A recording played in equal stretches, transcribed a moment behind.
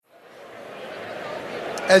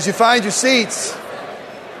As you find your seats,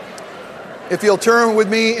 if you'll turn with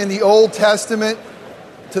me in the Old Testament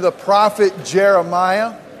to the prophet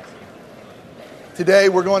Jeremiah. Today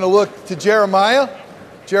we're going to look to Jeremiah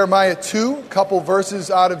 2, a couple verses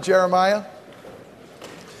out of Jeremiah.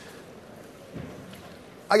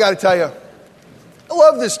 I got to tell you, I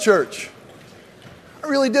love this church. I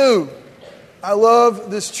really do. I love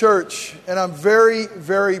this church, and I'm very,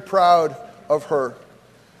 very proud of her.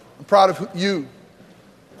 I'm proud of you.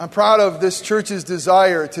 I'm proud of this church's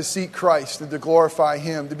desire to seek Christ and to glorify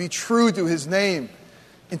Him, to be true to His name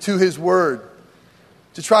and to His word,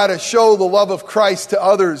 to try to show the love of Christ to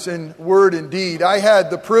others in word and deed. I had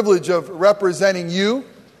the privilege of representing you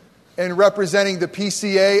and representing the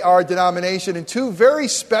PCA, our denomination, in two very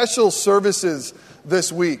special services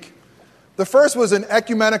this week. The first was an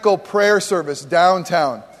ecumenical prayer service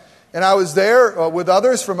downtown, and I was there with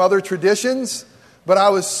others from other traditions. But I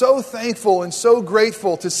was so thankful and so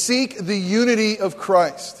grateful to seek the unity of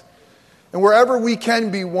Christ. And wherever we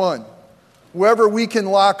can be one, wherever we can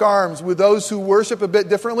lock arms with those who worship a bit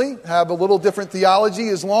differently, have a little different theology,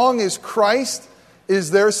 as long as Christ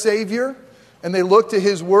is their Savior and they look to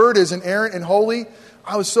His Word as inerrant and holy,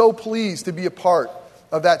 I was so pleased to be a part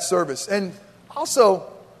of that service. And also,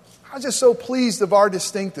 I was just so pleased of our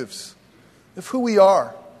distinctives, of who we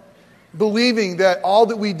are. Believing that all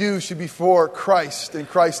that we do should be for Christ and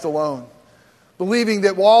Christ alone. Believing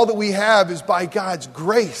that all that we have is by God's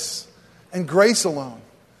grace and grace alone.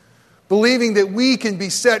 Believing that we can be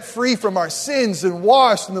set free from our sins and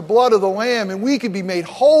washed in the blood of the Lamb, and we can be made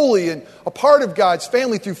holy and a part of God's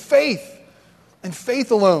family through faith and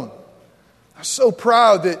faith alone. I'm so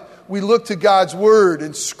proud that we look to God's Word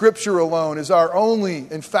and Scripture alone as our only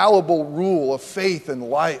infallible rule of faith and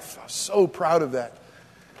life. I'm so proud of that.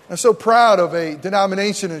 I'm so proud of a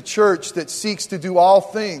denomination and a church that seeks to do all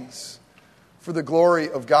things for the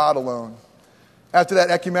glory of God alone. After that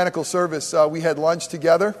ecumenical service, we had lunch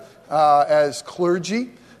together as clergy.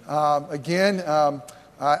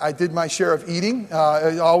 I did my share of eating.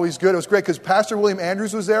 Always good. It was great because Pastor William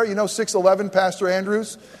Andrews was there. You know, 6'11", Pastor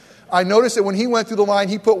Andrews. I noticed that when he went through the line,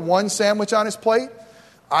 he put one sandwich on his plate.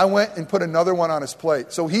 I went and put another one on his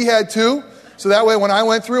plate. So he had two. So that way when I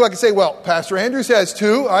went through, I could say, well, Pastor Andrews has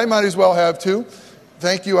two. I might as well have two.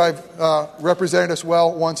 Thank you. I've represented us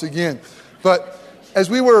well once again. But as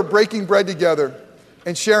we were breaking bread together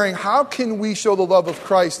and sharing how can we show the love of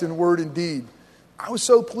Christ in word and deed, I was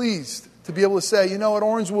so pleased to be able to say, you know, at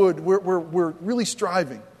Orangewood, we're really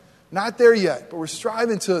striving. Not there yet, but we're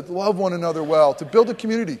striving to love one another well, to build a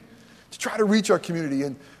community, to try to reach our community,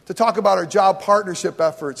 and to talk about our job partnership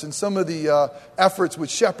efforts and some of the efforts with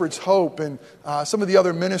Shepherd's Hope and some of the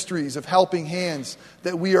other ministries of helping hands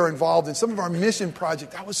that we are involved in. Some of our mission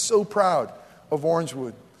project. I was so proud of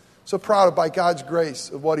Orangewood. So proud of, by God's grace,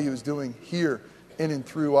 of what He was doing here in and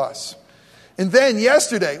through us. And then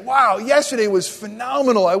yesterday was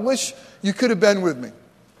phenomenal. I wish you could have been with me.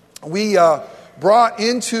 We brought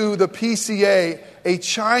into the PCA a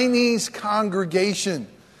Chinese congregation,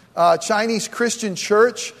 Chinese Christian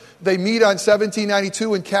church. They meet on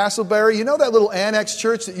 1792 in Castleberry. You know that little annex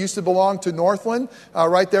church that used to belong to Northland,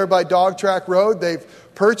 right there by Dog Track Road? They've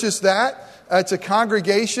purchased that. It's a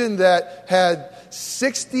congregation that had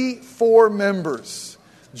 64 members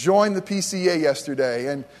join the PCA yesterday.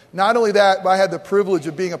 And not only that, but I had the privilege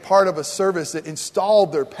of being a part of a service that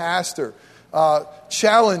installed their pastor,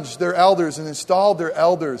 challenged their elders and installed their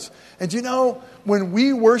elders. And you know, when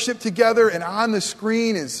we worship together and on the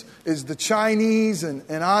screen is the Chinese and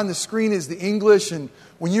on the screen is the English, and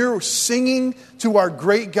when you're singing to our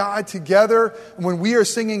great God together, when we are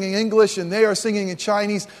singing in English and they are singing in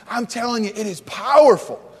Chinese, I'm telling you, it is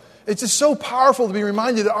powerful. It's just so powerful to be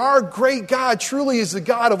reminded that our great God truly is the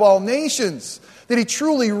God of all nations, that He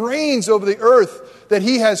truly reigns over the earth that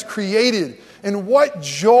He has created. And what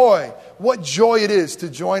joy it is to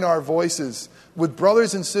join our voices with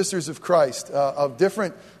brothers and sisters of Christ of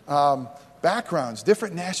different backgrounds,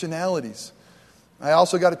 different nationalities. I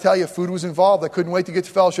also got to tell you, food was involved. I couldn't wait to get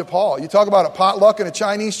to Fellowship Hall. You talk about a potluck in a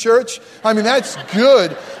Chinese church? I mean, that's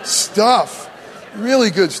good stuff.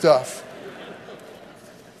 Really good stuff.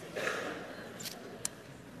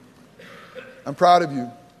 I'm proud of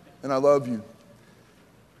you, and I love you.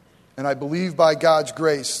 And I believe by God's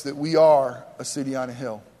grace that we are a city on a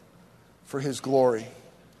hill for His glory.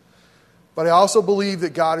 But I also believe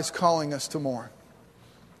that God is calling us to more.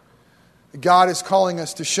 God is calling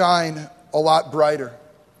us to shine a lot brighter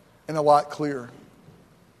and a lot clearer.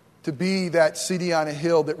 To be that city on a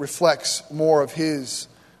hill that reflects more of His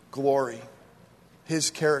glory,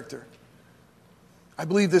 His character. I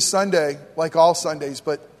believe this Sunday, like all Sundays,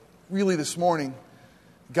 but really this morning,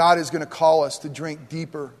 God is going to call us to drink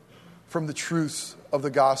deeper from the truths of the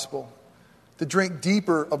gospel, to drink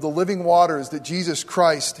deeper of the living waters that Jesus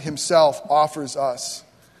Christ himself offers us.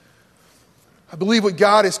 I believe what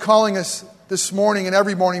God is calling us this morning and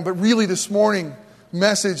every morning, but really this morning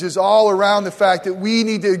message is all around the fact that we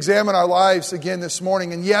need to examine our lives again this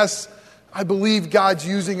morning. And yes, I believe God's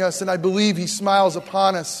using us, and I believe he smiles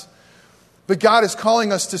upon us. But God is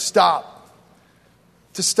calling us to stop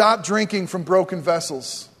drinking from broken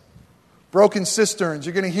vessels, broken cisterns.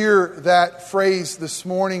 You're going to hear that phrase this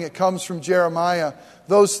morning. It comes from Jeremiah.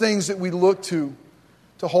 Those things that we look to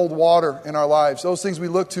hold water in our lives. Those things we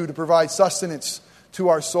look to provide sustenance to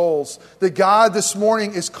our souls. That God this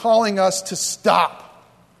morning is calling us to stop.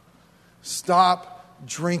 Stop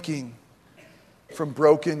drinking from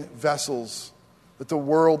broken vessels that the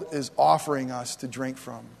world is offering us to drink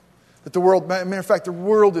from. That the world, matter of fact, the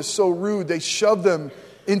world is so rude, they shove them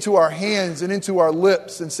into our hands and into our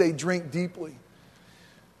lips and say, drink deeply.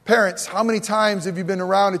 Parents, how many times have you been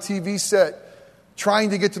around a TV set trying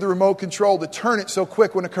to get to the remote control to turn it so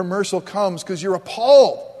quick when a commercial comes because you're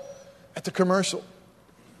appalled at the commercial?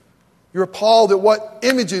 You're appalled at what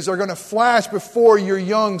images are going to flash before your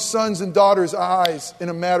young sons and daughters' eyes in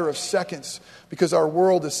a matter of seconds, because our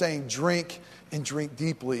world is saying drink and drink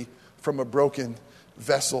deeply from a broken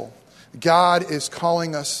vessel. God is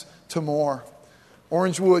calling us to more.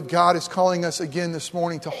 Orangewood, God is calling us again this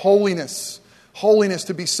morning to holiness. Holiness,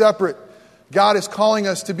 to be separate. God is calling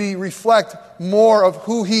us to reflect more of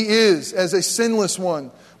who he is as a sinless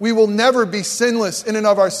one. We will never be sinless in and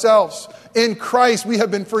of ourselves. In Christ, we have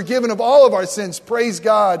been forgiven of all of our sins. Praise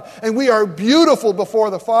God. And we are beautiful before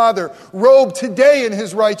the Father, robed today in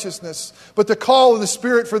his righteousness. But the call of the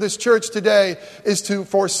Spirit for this church today is to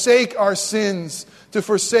forsake our sins, to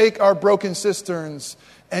forsake our broken cisterns,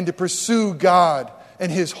 and to pursue God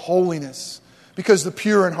and his holiness. Because the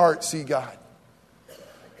pure in heart see God.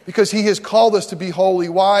 Because he has called us to be holy.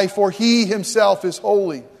 Why? For he himself is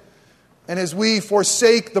holy. And as we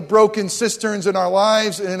forsake the broken cisterns in our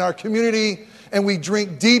lives and in our community, and we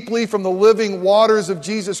drink deeply from the living waters of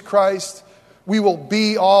Jesus Christ, we will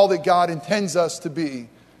be all that God intends us to be.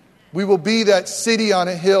 We will be that city on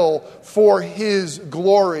a hill for his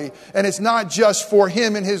glory. And it's not just for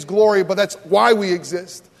him and his glory, but that's why we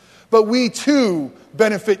exist. But we too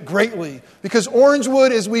benefit greatly. Because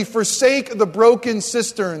Orangewood, as we forsake the broken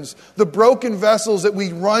cisterns, the broken vessels that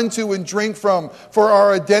we run to and drink from for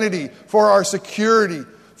our identity, for our security,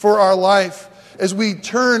 for our life, as we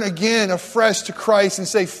turn again afresh to Christ and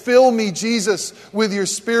say, fill me, Jesus, with your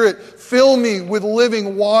Spirit. Fill me with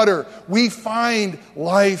living water. We find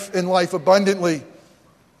life and life abundantly.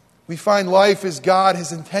 We find life as God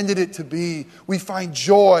has intended it to be. We find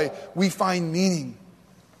joy. We find meaning.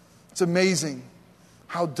 It's amazing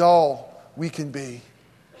how dull we can be.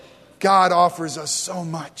 God offers us so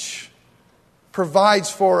much, provides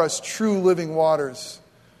for us true living waters,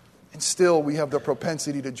 and still we have the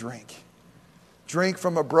propensity to drink. Drink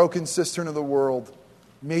from a broken cistern of the world,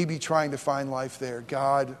 maybe trying to find life there.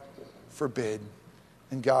 God forbid,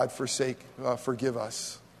 and God forgive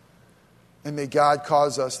us. And may God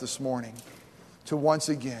cause us this morning to once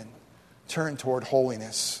again turn toward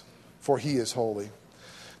holiness, for he is holy.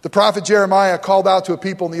 The prophet Jeremiah called out to a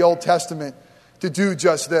people in the Old Testament to do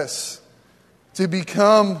just this, to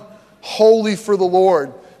become holy for the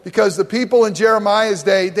Lord. Because the people in Jeremiah's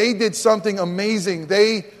day, they did something amazing.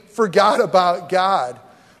 They forgot about God.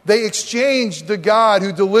 They exchanged the God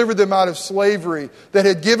who delivered them out of slavery, that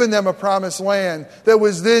had given them a promised land, that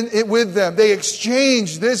was then with them. They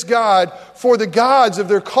exchanged this God for the gods of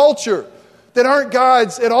their culture that aren't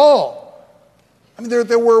gods at all. I mean,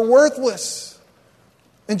 they were worthless.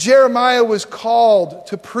 And Jeremiah was called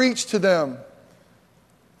to preach to them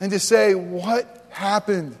and to say, what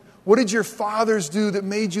happened? What did your fathers do that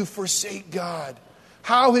made you forsake God?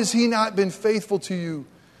 How has he not been faithful to you?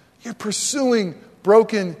 You're pursuing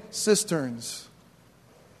broken cisterns.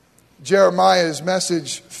 Jeremiah's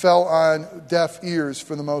message fell on deaf ears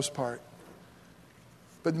for the most part.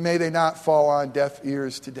 But may they not fall on deaf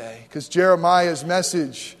ears today. Because Jeremiah's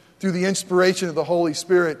message, through the inspiration of the Holy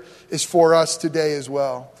Spirit, is for us today as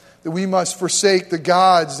well. That we must forsake the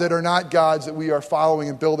gods that are not gods that we are following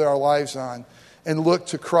and build our lives on, and look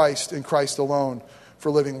to Christ and Christ alone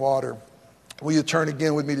for living water. Will you turn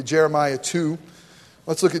again with me to Jeremiah 2?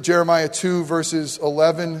 Let's look at Jeremiah 2, verses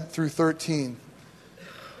 11 through 13.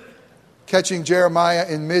 Catching Jeremiah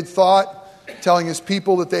in mid-thought, telling his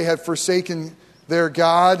people that they had forsaken their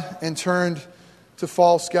God and turned to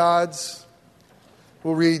false gods.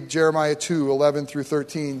 We'll read Jeremiah 2, 11 through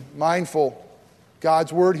 13. Mindful,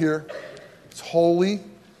 God's word here. It's holy.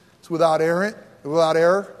 It's without error. without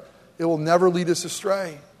error. It will never lead us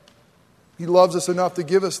astray. He loves us enough to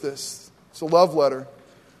give us this. It's a love letter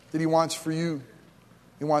that He wants for you.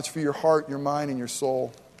 He wants for your heart, your mind, and your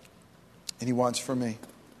soul. And He wants for me.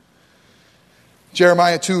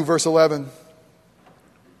 Jeremiah 2, verse 11.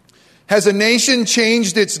 Has a nation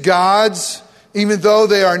changed its gods, even though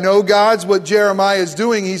they are no gods? What Jeremiah is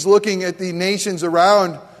doing, he's looking at the nations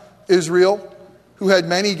around Israel who had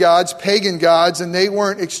many gods, pagan gods, and they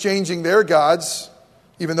weren't exchanging their gods,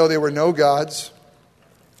 even though they were no gods.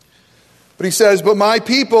 But he says, but my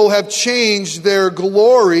people have changed their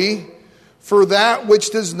glory for that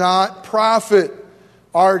which does not profit.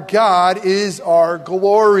 Our God is our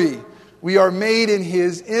glory. We are made in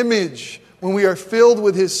His image. When we are filled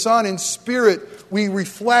with His Son in Spirit, we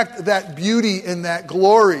reflect that beauty and that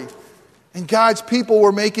glory. And God's people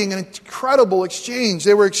were making an incredible exchange.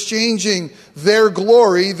 They were exchanging their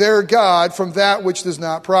glory, their God, from that which does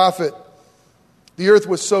not profit. The earth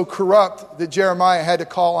was so corrupt that Jeremiah had to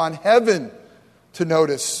call on heaven to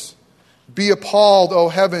notice. Be appalled, O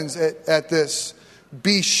heavens, at this.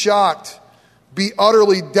 Be shocked. Be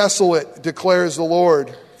utterly desolate, declares the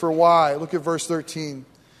Lord. For why? Look at verse 13.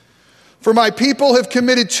 For my people have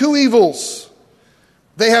committed two evils.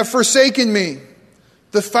 They have forsaken me,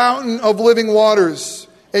 the fountain of living waters,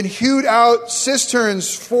 and hewed out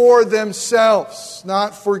cisterns for themselves.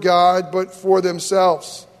 Not for God, but for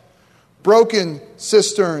themselves. Broken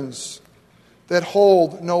cisterns that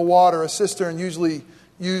hold no water. A cistern usually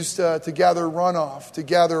used to gather runoff, to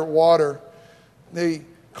gather water. They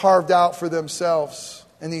carved out for themselves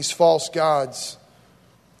and these false gods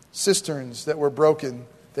cisterns that were broken,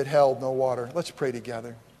 that held no water. Let's pray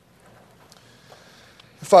together.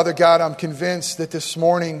 Father God, I'm convinced that this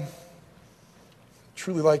morning,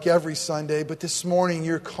 truly like every Sunday, but this morning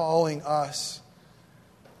You're calling us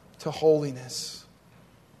to holiness.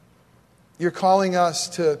 You're calling us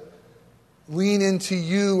to lean into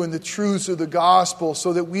You and the truths of the gospel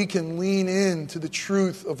so that we can lean into the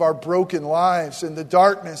truth of our broken lives and the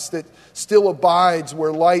darkness that still abides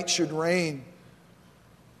where light should reign.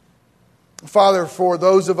 Father, for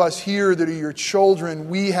those of us here that are Your children,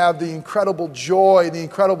 we have the incredible joy, the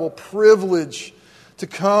incredible privilege to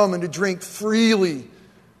come and to drink freely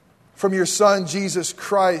from Your Son, Jesus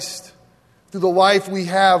Christ, through the life we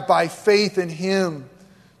have by faith in Him,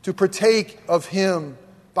 to partake of Him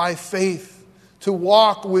by faith, to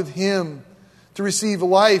walk with Him, to receive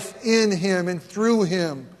life in Him and through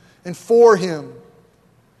Him and for Him.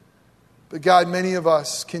 But God, many of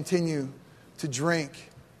us continue to drink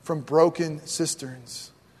from broken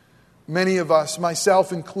cisterns. Many of us,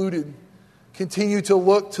 myself included, continue to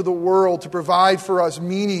look to the world to provide for us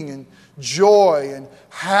meaning and joy and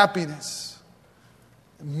happiness.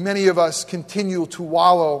 Many of us continue to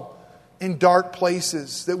wallow in dark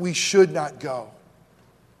places that we should not go.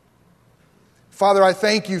 Father, I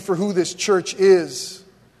thank You for who this church is.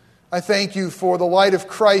 I thank You for the light of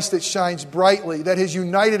Christ that shines brightly, that has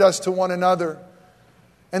united us to one another,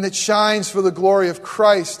 and that shines for the glory of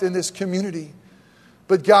Christ in this community.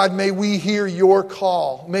 But God, may we hear Your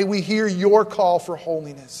call. May we hear Your call for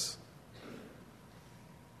holiness.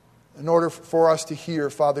 In order for us to hear,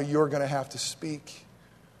 Father, You're going to have to speak.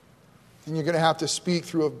 And You're going to have to speak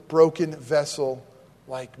through a broken vessel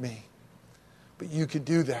like me. But You can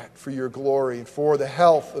do that for Your glory and for the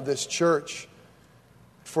health of this church,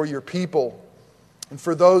 for Your people, and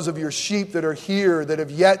for those of Your sheep that are here that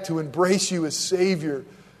have yet to embrace You as Savior.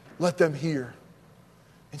 Let them hear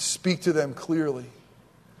and speak to them clearly.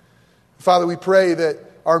 Father, we pray that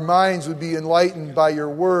our minds would be enlightened by Your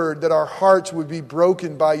word, that our hearts would be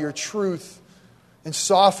broken by Your truth and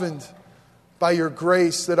softened by Your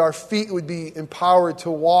grace, that our feet would be empowered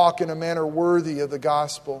to walk in a manner worthy of the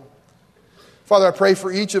gospel. Father, I pray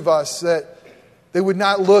for each of us that they would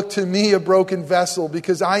not look to me, a broken vessel,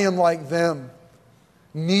 because I am like them,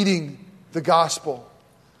 needing the gospel.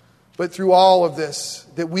 But through all of this,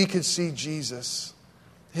 that we could see Jesus,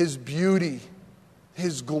 His beauty,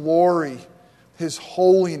 His glory, His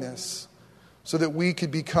holiness, so that we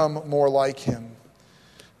could become more like Him.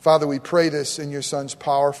 Father, we pray this in Your Son's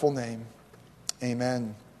powerful name.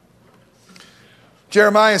 Amen.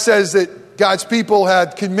 Jeremiah says that God's people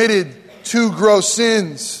had committed two gross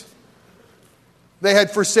sins. They had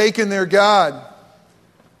forsaken their God.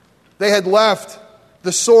 They had left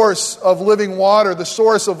the source of living water, the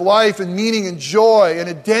source of life and meaning and joy and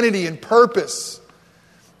identity and purpose.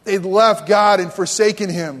 They'd left God and forsaken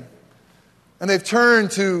Him. And they've turned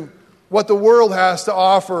to what the world has to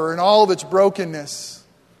offer and all of its brokenness.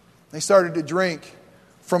 They started to drink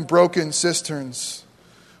from broken cisterns.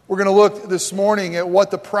 We're going to look this morning at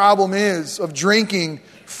what the problem is of drinking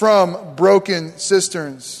from broken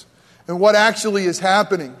cisterns and what actually is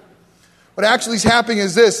happening. What actually is happening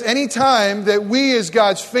is this: anytime that we as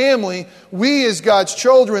God's family, we as God's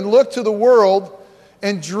children look to the world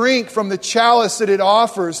and drink from the chalice that it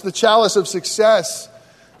offers, the chalice of success,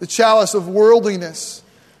 the chalice of worldliness,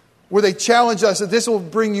 where they challenge us that this will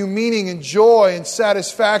bring you meaning and joy and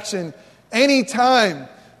satisfaction. Anytime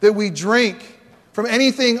that we drink from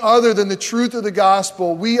anything other than the truth of the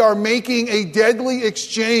gospel, we are making a deadly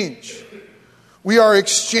exchange. We are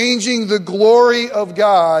exchanging the glory of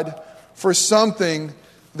God for something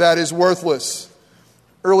that is worthless.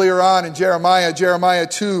 Earlier on in Jeremiah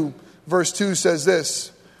 2, verse 2 says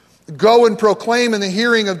this: "Go and proclaim in the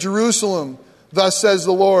hearing of Jerusalem, thus says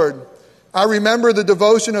the Lord, I remember the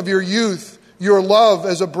devotion of your youth, your love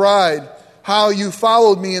as a bride, how you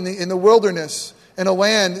followed me in the wilderness, in a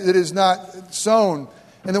land that is not sown."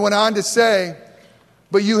 And then went on to say,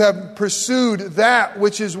 "But you have pursued that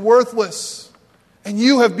which is worthless, and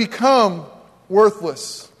you have become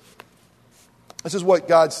worthless." This is what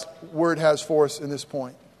God's word has for us in this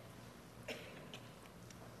point.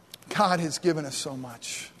 God has given us so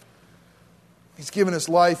much. He's given us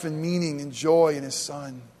life and meaning and joy in His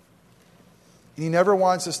Son. And He never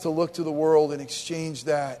wants us to look to the world and exchange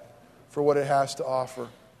that for what it has to offer.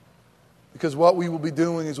 Because what we will be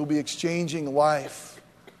doing is we'll be exchanging life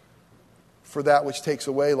for that which takes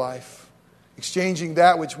away life. Exchanging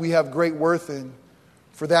that which we have great worth in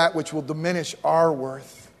for that which will diminish our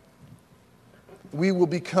worth. We will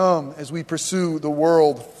become, as we pursue the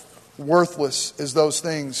world, worthless as those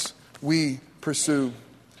things we pursue.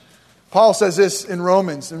 Paul says this in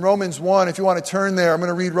Romans 1, if you want to turn there, I'm going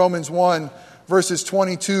to read Romans 1, verses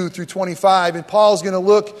 22 through 25. And Paul's going to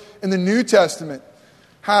look in the New Testament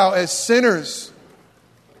how as sinners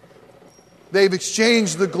they've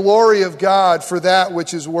exchanged the glory of God for that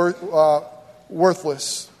which is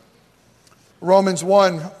worthless. Romans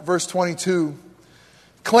 1, verse 22.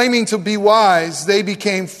 "Claiming to be wise, they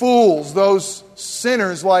became fools," those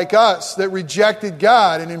sinners like us that rejected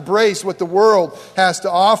God and embraced what the world has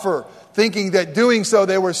to offer, thinking that doing so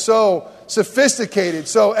they were so sophisticated,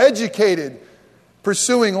 so educated,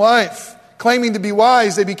 pursuing life. Claiming to be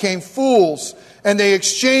wise, they became fools, and they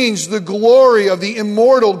exchanged the glory of the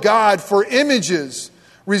immortal God for images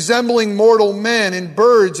resembling mortal men and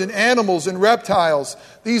birds and animals and reptiles.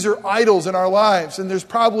 These are idols in our lives, and there's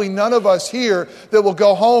probably none of us here that will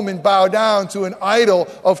go home and bow down to an idol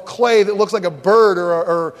of clay that looks like a bird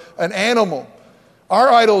or an animal. Our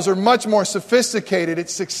idols are much more sophisticated.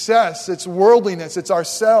 It's success, it's worldliness, it's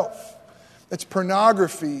ourself, it's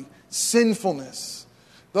pornography, sinfulness.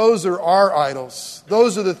 Those are our idols.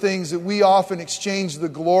 Those are the things that we often exchange the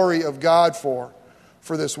glory of God for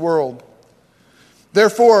this world.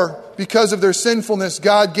 Therefore, because of their sinfulness,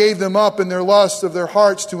 God gave them up in their lust of their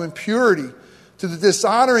hearts to impurity, to the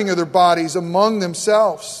dishonoring of their bodies among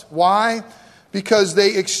themselves. Why? Because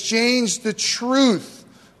they exchanged the truth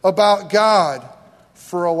about God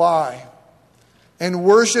for a lie, and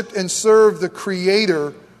worshipped and served the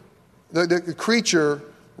Creator, the creature,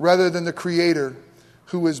 rather than the Creator,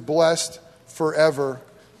 who is blessed forever.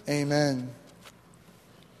 Amen.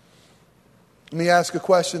 Let me ask a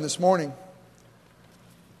question this morning.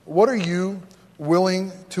 What are you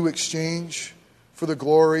willing to exchange for the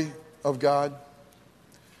glory of God?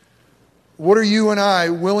 What are you and I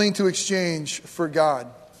willing to exchange for God?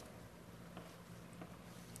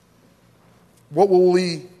 What will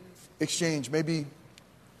we exchange? Maybe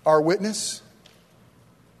our witness?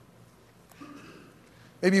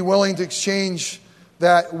 Maybe willing to exchange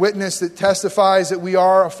that witness that testifies that we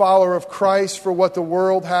are a follower of Christ for what the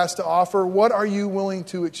world has to offer. What are you willing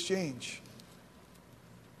to exchange?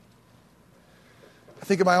 I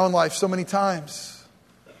think of my own life so many times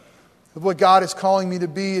of what God is calling me to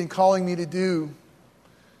be and calling me to do,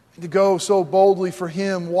 and to go so boldly for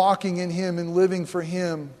Him, walking in Him and living for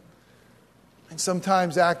Him, and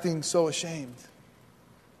sometimes acting so ashamed.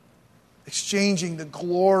 Exchanging the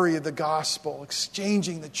glory of the gospel,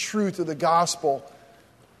 exchanging the truth of the gospel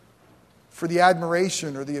for the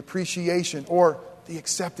admiration or the appreciation or the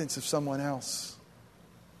acceptance of someone else.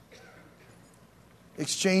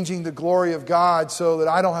 Exchanging the glory of God so that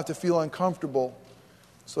I don't have to feel uncomfortable,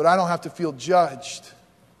 so that I don't have to feel judged,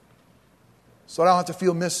 so I don't have to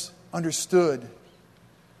feel misunderstood.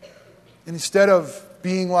 And instead of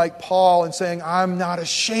being like Paul and saying, I'm not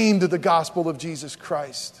ashamed of the gospel of Jesus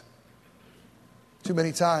Christ. Too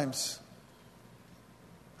many times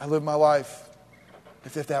I live my life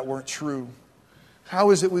as if that weren't true. How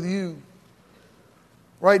is it with you?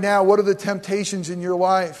 Right now, what are the temptations in your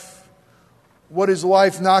life? What is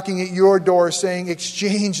life knocking at your door saying,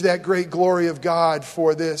 exchange that great glory of God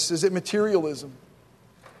for this? Is it materialism?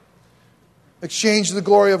 Exchange the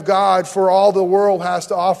glory of God for all the world has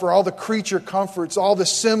to offer, all the creature comforts, all the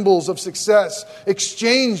symbols of success.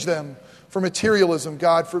 Exchange them for materialism,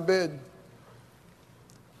 God forbid.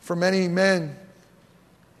 For many men,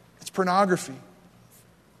 it's pornography.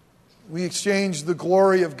 We exchange the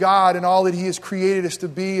glory of God and all that He has created us to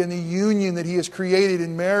be and the union that He has created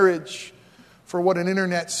in marriage for what an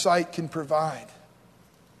internet site can provide.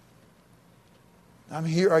 I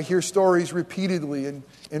hear stories repeatedly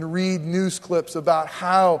and read news clips about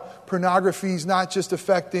how pornography is not just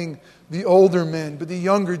affecting the older men, but the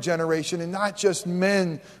younger generation, and not just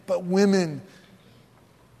men, but women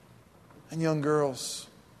and young girls.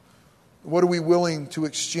 What are we willing to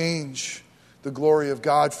exchange the glory of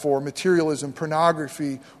God for? Materialism,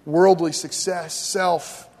 pornography, worldly success,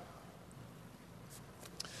 self.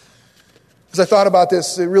 As I thought about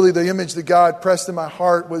this, really the image that God pressed in my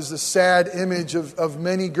heart was the sad image of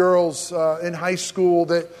many girls in high school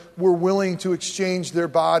that were willing to exchange their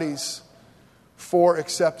bodies for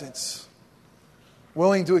acceptance.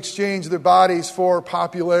 Willing to exchange their bodies for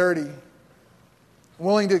popularity.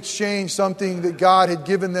 Willing to exchange something that God had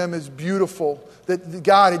given them as beautiful, that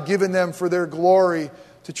God had given them for their glory,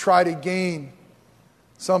 to try to gain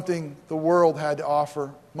something the world had to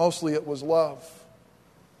offer. Mostly it was love.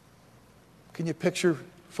 Can you picture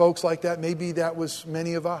folks like that? Maybe that was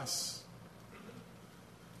many of us.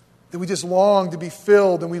 That we just long to be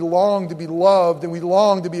filled, and we long to be loved, and we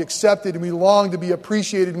long to be accepted, and we long to be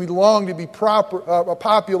appreciated, and we long to be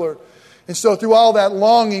popular. And so through all that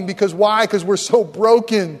longing, because why? Because we're so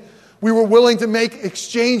broken, we were willing to make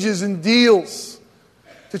exchanges and deals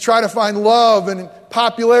to try to find love and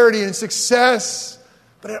popularity and success.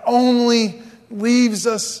 But it only leaves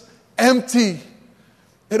us empty.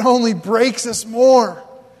 It only breaks us more.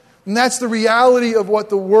 And that's the reality of what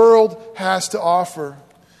the world has to offer.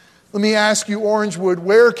 Let me ask you, Orangewood,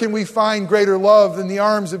 where can we find greater love than the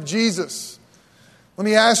arms of Jesus? Let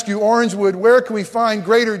me ask you, Orangewood, where can we find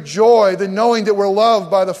greater joy than knowing that we're loved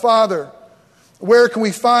by the Father? Where can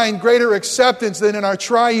we find greater acceptance than in our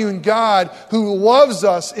triune God who loves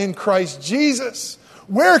us in Christ Jesus?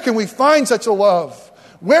 Where can we find such a love?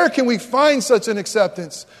 Where can we find such an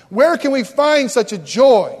acceptance? Where can we find such a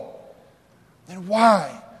joy? And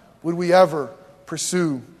why would we ever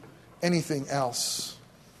pursue anything else?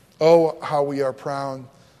 Oh, how we are prone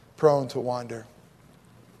to wander.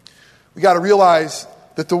 We got to realize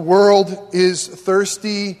that the world is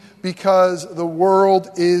thirsty because the world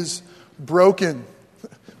is broken.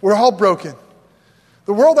 We're all broken.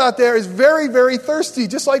 The world out there is very, very thirsty,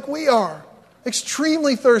 just like we are.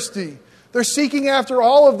 Extremely thirsty. They're seeking after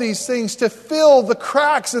all of these things to fill the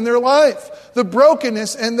cracks in their life, the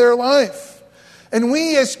brokenness in their life. And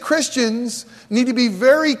we as Christians need to be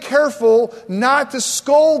very careful not to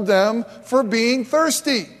scold them for being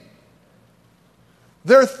thirsty.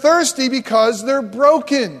 They're thirsty because they're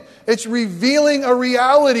broken. It's revealing a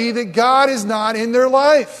reality that God is not in their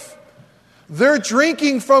life. They're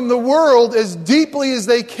drinking from the world as deeply as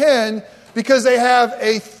they can because they have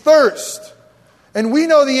a thirst. And we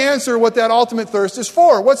know the answer, what that ultimate thirst is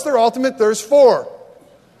for. What's their ultimate thirst for?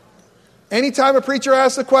 Anytime a preacher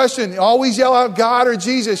asks a question, always yell out God or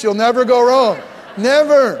Jesus. You'll never go wrong.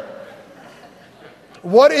 Never.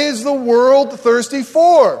 What is the world thirsty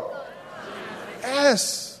for?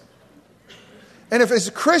 Yes. And if as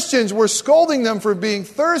Christians we're scolding them for being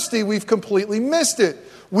thirsty, we've completely missed it.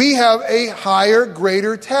 We have a higher,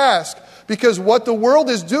 greater task. Because what the world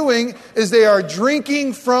is doing is they are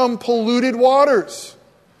drinking from polluted waters.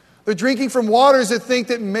 They're drinking from waters that think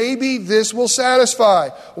that maybe this will satisfy.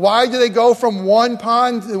 Why do they go from one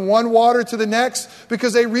pond and one water to the next?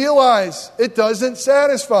 Because they realize it doesn't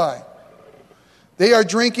satisfy. They are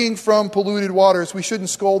drinking from polluted waters. We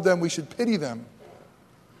shouldn't scold them. We should pity them.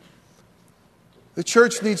 The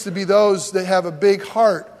church needs to be those that have a big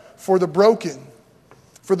heart for the broken,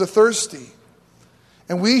 for the thirsty.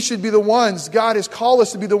 And we should be the ones, God has called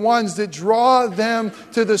us to be the ones that draw them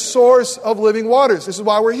to the source of living waters. This is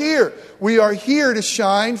why we're here. We are here to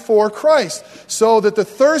shine for Christ, so that the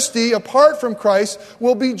thirsty, apart from Christ,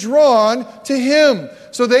 will be drawn to Him.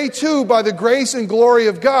 So they too, by the grace and glory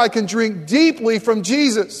of God, can drink deeply from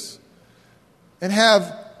Jesus and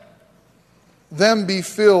have them be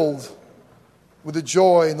filled with the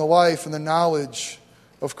joy and the life and the knowledge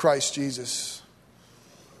of Christ Jesus.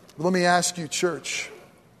 But let me ask you, church,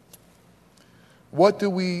 what do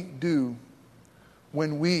we do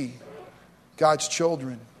when we, God's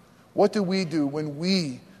children, what do we do when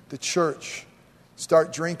we, the church,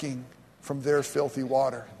 start drinking from their filthy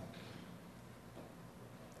water?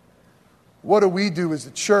 What do we do as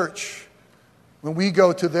a church when we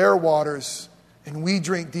go to their waters and we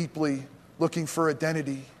drink deeply looking for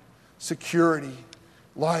identity, security,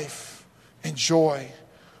 life, and joy?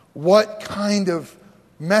 What kind of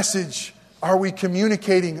message are we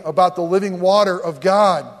communicating about the living water of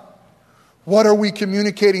God? What are we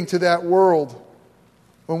communicating to that world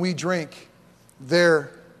when we drink their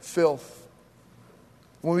filth?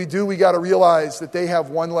 When we do, we got to realize that they have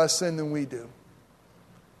one less sin than we do,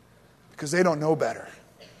 because they don't know better.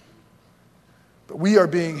 But we are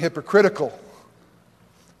being hypocritical.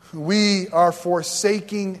 We are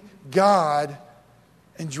forsaking God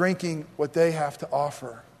and drinking what they have to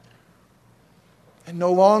offer. And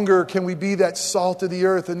no longer can we be that salt of the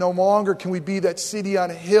earth, and no longer can we be that city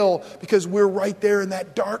on a hill, because we're right there in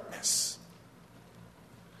that darkness,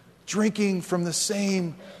 drinking from the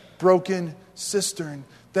same broken cistern.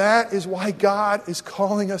 That is why God is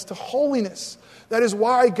calling us to holiness. That is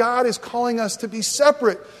why God is calling us to be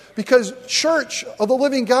separate. Because, church of the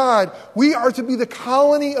living God, we are to be the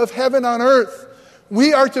colony of heaven on earth.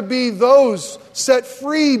 We are to be those set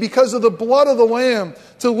free because of the blood of the Lamb,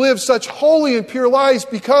 to live such holy and pure lives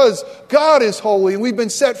because God is holy, and we've been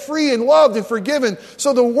set free and loved and forgiven,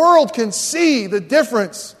 so the world can see the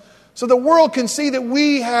difference. So the world can see that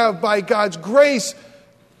we have, by God's grace,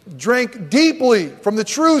 drank deeply from the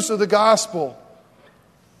truths of the gospel.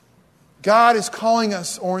 God is calling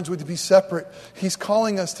us, Orangewood, to be separate. He's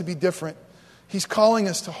calling us to be different. He's calling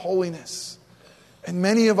us to holiness. And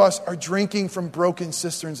many of us are drinking from broken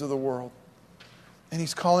cisterns of the world. And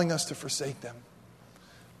He's calling us to forsake them,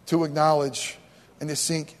 to acknowledge and to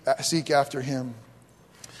seek after Him.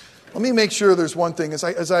 Let me make sure there's one thing.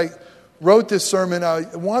 As I wrote this sermon, I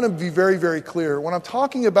want to be very, very clear. When I'm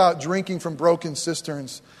talking about drinking from broken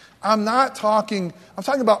cisterns, I'm talking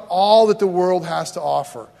about all that the world has to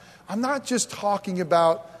offer. I'm not just talking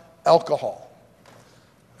about alcohol.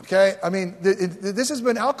 Okay? I mean,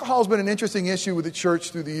 alcohol has been an interesting issue with the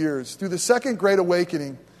church through the years. Through the Second Great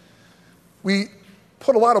Awakening, we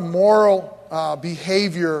put a lot of moral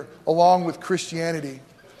behavior along with Christianity.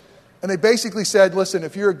 And they basically said, listen,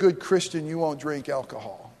 if you're a good Christian, you won't drink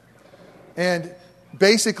alcohol. And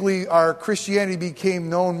basically, our Christianity became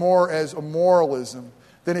known more as a moralism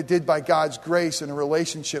than it did by God's grace and a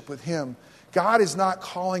relationship with Him. God is not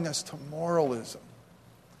calling us to moralism.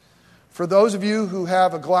 For those of you who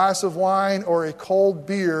have a glass of wine or a cold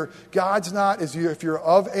beer, God's not, if you're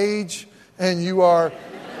of age and you are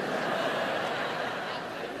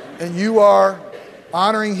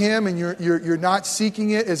honoring Him and you're not seeking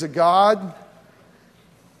it as a God,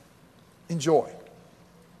 enjoy.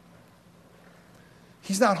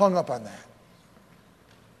 He's not hung up on that.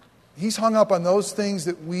 He's hung up on those things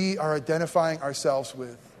that we are identifying ourselves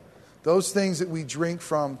with. Those things that we drink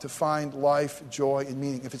from to find life, joy, and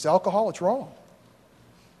meaning. If it's alcohol, it's wrong.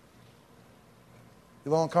 You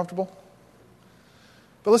a little uncomfortable?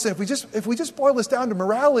 But listen, if we just boil this down to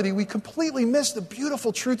morality, we completely miss the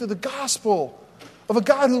beautiful truth of the gospel, of a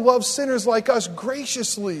God who loves sinners like us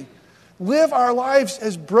graciously. Live our lives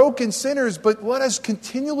as broken sinners, but let us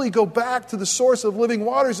continually go back to the source of living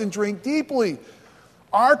waters and drink deeply.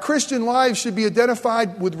 Our Christian lives should be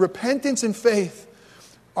identified with repentance and faith.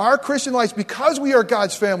 Our Christian lives, because we are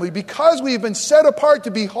God's family, because we have been set apart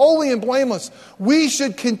to be holy and blameless, we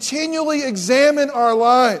should continually examine our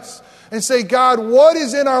lives and say, God, what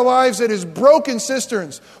is in our lives that is broken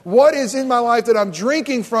cisterns? What is in my life that I'm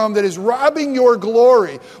drinking from that is robbing your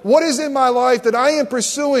glory? What is in my life that I am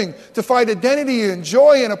pursuing to find identity and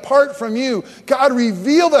joy and apart from you? God,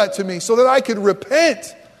 reveal that to me so that I could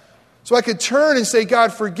repent, so I could turn and say,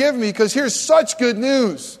 God, forgive me, because here's such good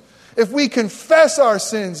news. If we confess our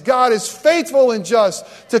sins, God is faithful and just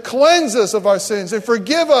to cleanse us of our sins and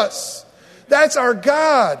forgive us. That's our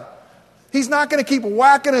God. He's not going to keep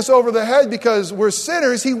whacking us over the head because we're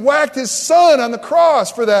sinners. He whacked His Son on the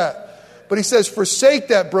cross for that. But He says, forsake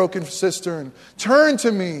that broken cistern. Turn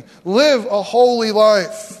to me. Live a holy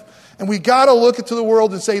life. And we got to look into the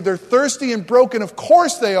world and say, they're thirsty and broken. Of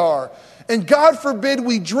course they are. And God forbid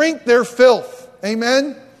we drink their filth.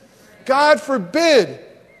 Amen? God forbid.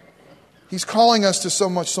 He's calling us to so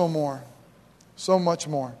much more. So much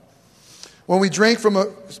more. When we drink from a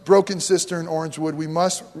broken cistern, Orangewood, we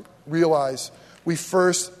must realize we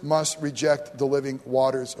first must reject the living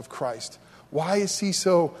waters of Christ. Why is He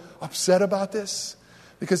so upset about this?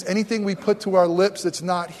 Because anything we put to our lips that's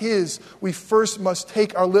not His, we first must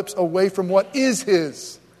take our lips away from what is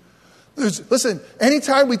His. Listen,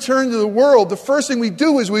 anytime we turn to the world, the first thing we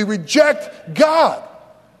do is we reject God.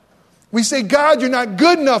 We say, God, you're not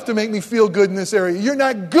good enough to make me feel good in this area. You're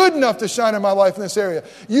not good enough to shine in my life in this area.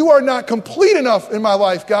 You are not complete enough in my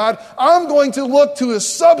life, God. I'm going to look to a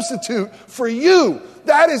substitute for you.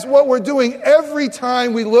 That is what we're doing every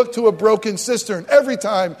time we look to a broken cistern. Every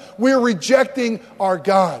time we're rejecting our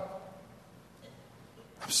God.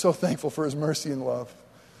 I'm so thankful for his mercy and love.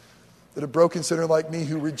 That a broken sinner like me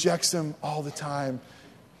who rejects him all the time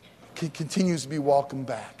continues to be welcomed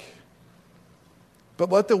back. But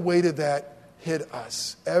let the weight of that hit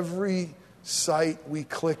us. Every site we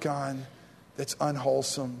click on that's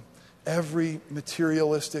unwholesome, every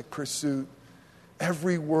materialistic pursuit,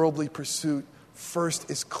 every worldly pursuit, first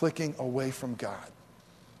is clicking away from God.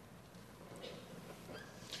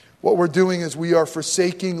 What we're doing is we are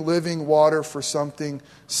forsaking living water for something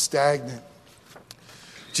stagnant.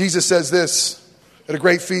 Jesus says this at a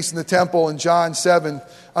great feast in the temple in John 7.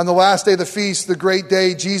 On the last day of the feast, the great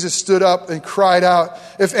day, Jesus stood up and cried out,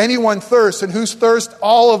 if anyone thirsts, and who's thirst?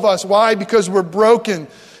 All of us. Why? Because we're broken.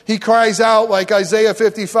 He cries out like Isaiah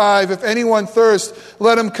 55, if anyone thirsts,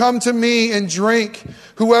 let him come to me and drink.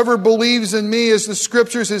 Whoever believes in me, as the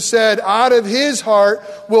scriptures have said, out of his heart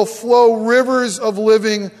will flow rivers of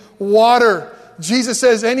living water. Jesus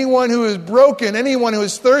says, anyone who is broken, anyone who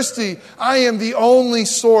is thirsty, I am the only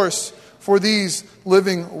source for these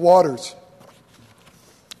living waters.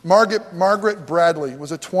 Margaret Bradley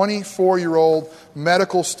was a 24-year-old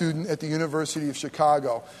medical student at the University of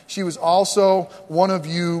Chicago. She was also one of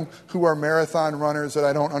you who are marathon runners that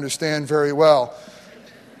I don't understand very well.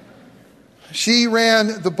 She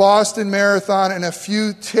ran the Boston Marathon in a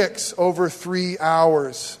few ticks over 3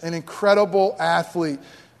 hours. An incredible athlete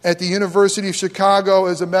at the University of Chicago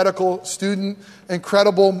as a medical student.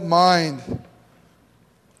 Incredible mind.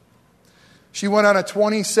 She went on a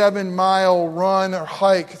 27-mile run or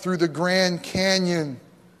hike through the Grand Canyon,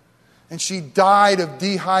 and she died of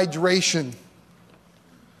dehydration.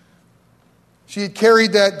 She had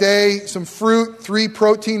carried that day some fruit, 3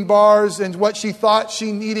 protein bars, and what she thought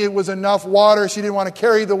she needed was enough water. She didn't want to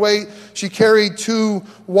carry the weight. She carried 2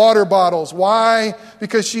 water bottles. Why?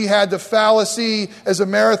 Because she had the fallacy as a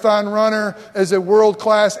marathon runner, as a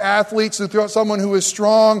world-class athlete, so someone who is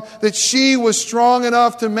strong, that she was strong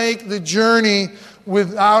enough to make the journey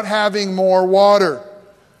without having more water.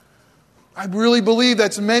 I really believe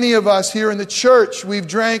that's many of us here in the church. We've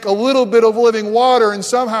drank a little bit of living water and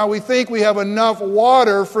somehow we think we have enough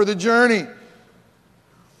water for the journey.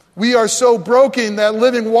 We are so broken that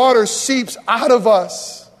living water seeps out of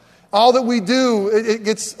us. All that we do, it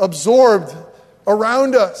gets absorbed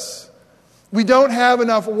around us. We don't have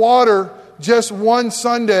enough water just one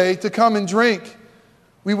Sunday to come and drink.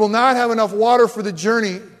 We will not have enough water for the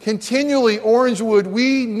journey. Continually, Orangewood,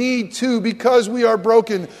 we need to, because we are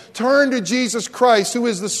broken, turn to Jesus Christ, who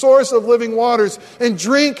is the source of living waters, and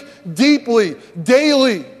drink deeply,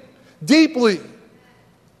 daily, deeply,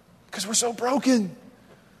 because we're so broken.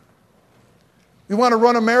 We want to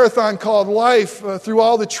run a marathon called life through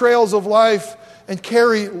all the trails of life and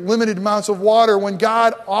carry limited amounts of water when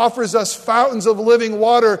God offers us fountains of living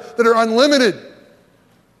water that are unlimited.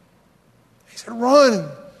 He said, run,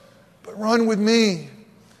 but run with me.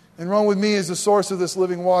 And run with me as the source of this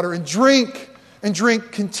living water. And drink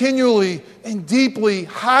continually and deeply.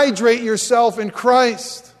 Hydrate yourself in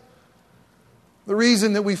Christ. The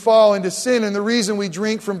reason that we fall into sin and the reason we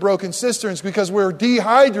drink from broken cisterns is because we're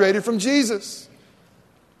dehydrated from Jesus.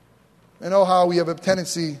 And oh, how we have a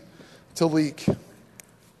tendency to leak.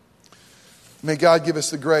 May God give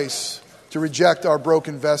us the grace to reject our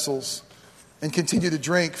broken vessels and continue to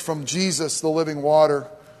drink from Jesus, the living water.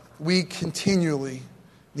 We continually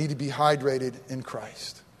need to be hydrated in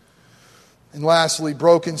Christ. And lastly,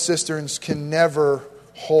 broken cisterns can never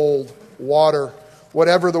hold water.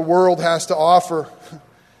 Whatever the world has to offer,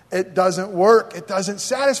 it doesn't work. It doesn't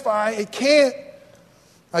satisfy. It can't.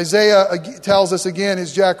 Isaiah tells us again,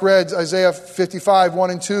 as Jack read, Isaiah 55, 1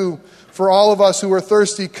 and 2, for all of us who are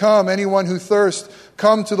thirsty, come. Anyone who thirsts,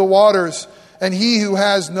 come to the waters. And he who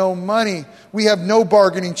has no money, we have no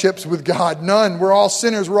bargaining chips with God, none. We're all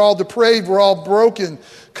sinners, we're all depraved, we're all broken.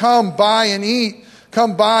 Come buy and eat.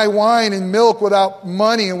 Come buy wine and milk without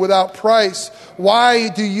money and without price. Why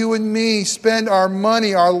do you and me spend our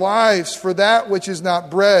money, our lives, for that which is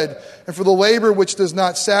not bread, and for the labor which does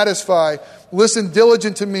not satisfy? Listen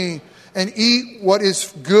diligent to me, and eat what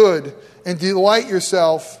is good, and delight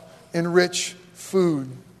yourself in rich food.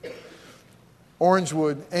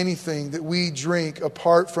 Orangewood, anything that we drink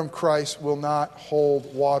apart from Christ will not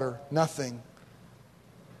hold water. Nothing.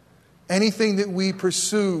 Anything that we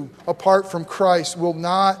pursue apart from Christ will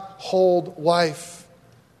not hold life.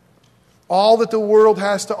 All that the world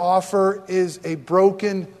has to offer is a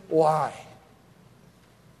broken lie.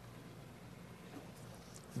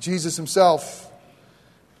 Jesus himself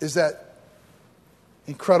is that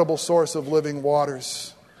incredible source of living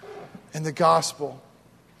waters. And the gospel.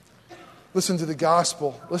 Listen to the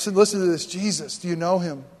gospel. Listen to this Jesus. Do you know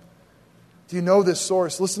him? Do you know this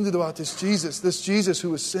source? Listen to about this Jesus who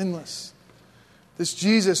was sinless. This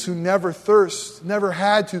Jesus who never thirsts, never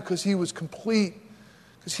had to because he was complete,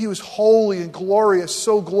 because he was holy and glorious,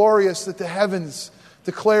 so glorious that the heavens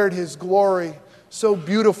declared his glory, so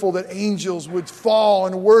beautiful that angels would fall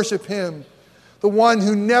and worship him. The one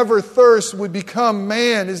who never thirsts would become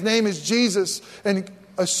man. His name is Jesus, and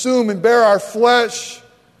assume and bear our flesh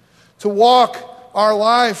to walk our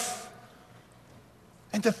life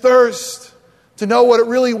and to thirst, to know what it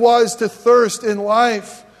really was to thirst in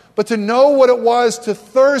life, but to know what it was to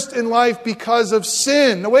thirst in life because of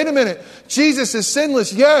sin. Now wait a minute. Jesus is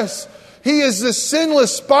sinless, yes. He is the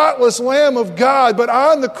sinless, spotless Lamb of God, but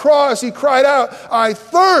on the cross he cried out, I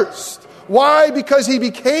thirst. Why? Because he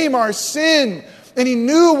became our sin, and he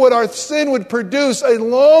knew what our sin would produce, a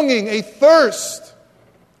longing, a thirst.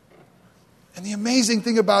 And the amazing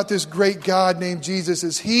thing about this great God named Jesus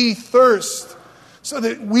is he thirsts so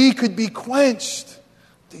that we could be quenched.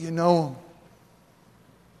 Do you know him?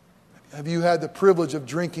 Have you had the privilege of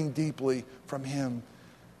drinking deeply from him?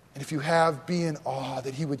 And if you have, be in awe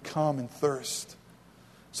that he would come and thirst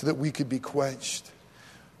so that we could be quenched.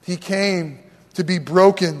 He came to be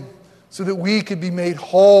broken so that we could be made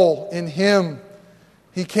whole in him.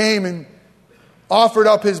 He came and offered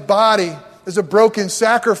up his body as a broken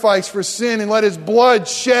sacrifice for sin and let his blood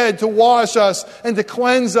shed to wash us and to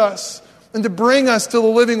cleanse us and to bring us to the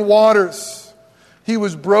living waters. He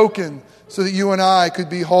was broken so that you and I could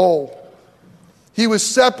be whole. He was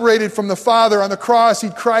separated from the Father. On the cross,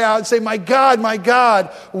 he'd cry out and say, my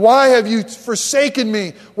God, why have you forsaken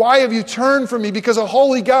me? Why have you turned from me? Because a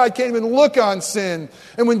holy God can't even look on sin.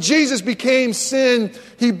 And when Jesus became sin,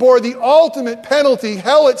 he bore the ultimate penalty,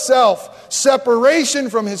 hell itself, separation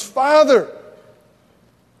from his Father.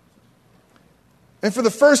 And for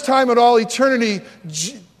the first time in all eternity,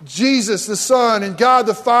 Jesus the Son and God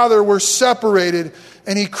the Father were separated.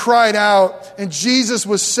 And he cried out, and Jesus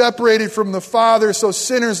was separated from the Father so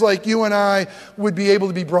sinners like you and I would be able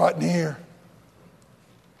to be brought near.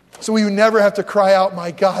 So we would never have to cry out, my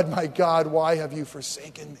God, why have you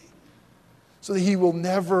forsaken me? So that he will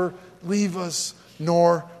never leave us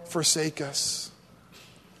nor forsake us.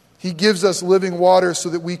 He gives us living water so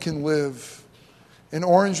that we can live. In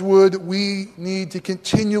Orangewood, we need to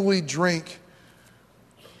continually drink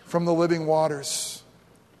from the living waters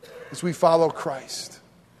as we follow Christ.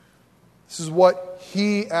 This is what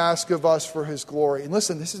he asks of us for his glory. And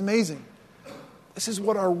listen, this is amazing. This is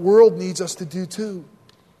what our world needs us to do too.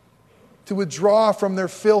 To withdraw from their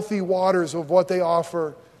filthy waters of what they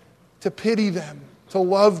offer, to pity them, to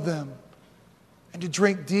love them, and to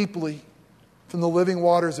drink deeply from the living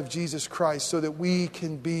waters of Jesus Christ so that we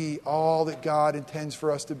can be all that God intends for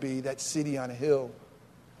us to be, that city on a hill,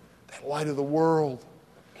 that light of the world,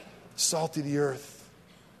 salt of the earth,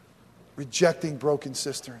 rejecting broken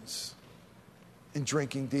cisterns and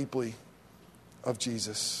drinking deeply of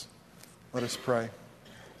Jesus. Let us pray.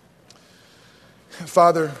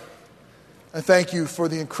 Father, I thank you for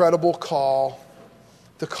the incredible call,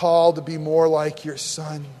 the call to be more like your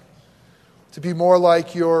Son, to be more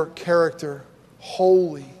like your character,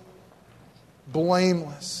 holy,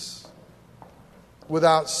 blameless,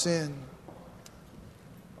 without sin.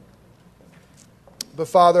 But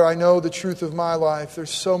Father, I know the truth of my life.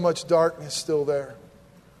 There's so much darkness still there.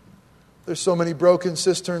 There's so many broken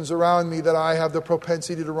cisterns around me that I have the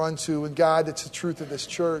propensity to run to. And God, it's the truth of this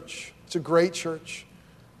church. It's a great church.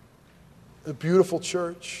 A beautiful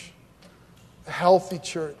church. A healthy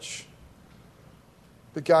church.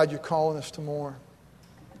 But God, you're calling us to more.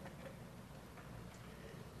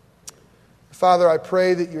 Father, I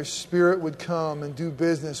pray that your Spirit would come and do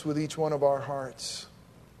business with each one of our hearts.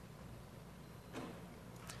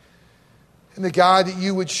 And that God, that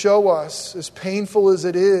you would show us, as painful as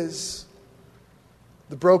it is,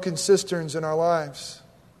 the broken cisterns in our lives.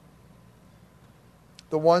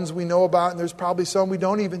 The ones we know about, and there's probably some we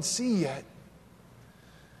don't even see yet.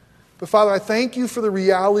 But Father, I thank you for the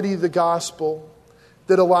reality of the gospel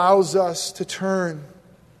that allows us to turn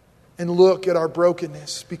and look at our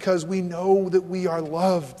brokenness because we know that we are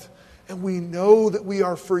loved and we know that we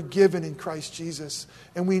are forgiven in Christ Jesus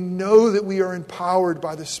and we know that we are empowered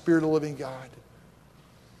by the Spirit of the living God.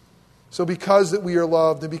 So because that we are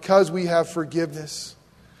loved and because we have forgiveness,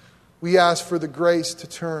 we ask for the grace to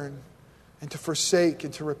turn and to forsake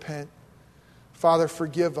and to repent. Father,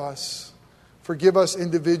 forgive us Forgive us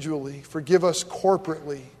individually. Forgive us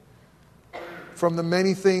corporately from the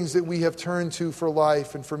many things that we have turned to for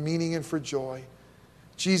life and for meaning and for joy.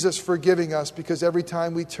 Jesus, forgiving us because every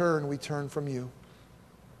time we turn from you.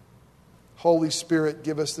 Holy Spirit,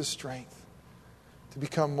 give us the strength to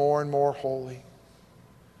become more and more holy.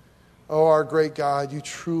 Oh, our great God, you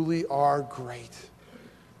truly are great.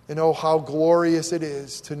 And oh, how glorious it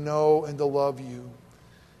is to know and to love you.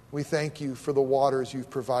 We thank you for the waters you've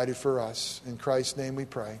provided for us. In Christ's name we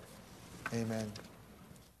pray. Amen.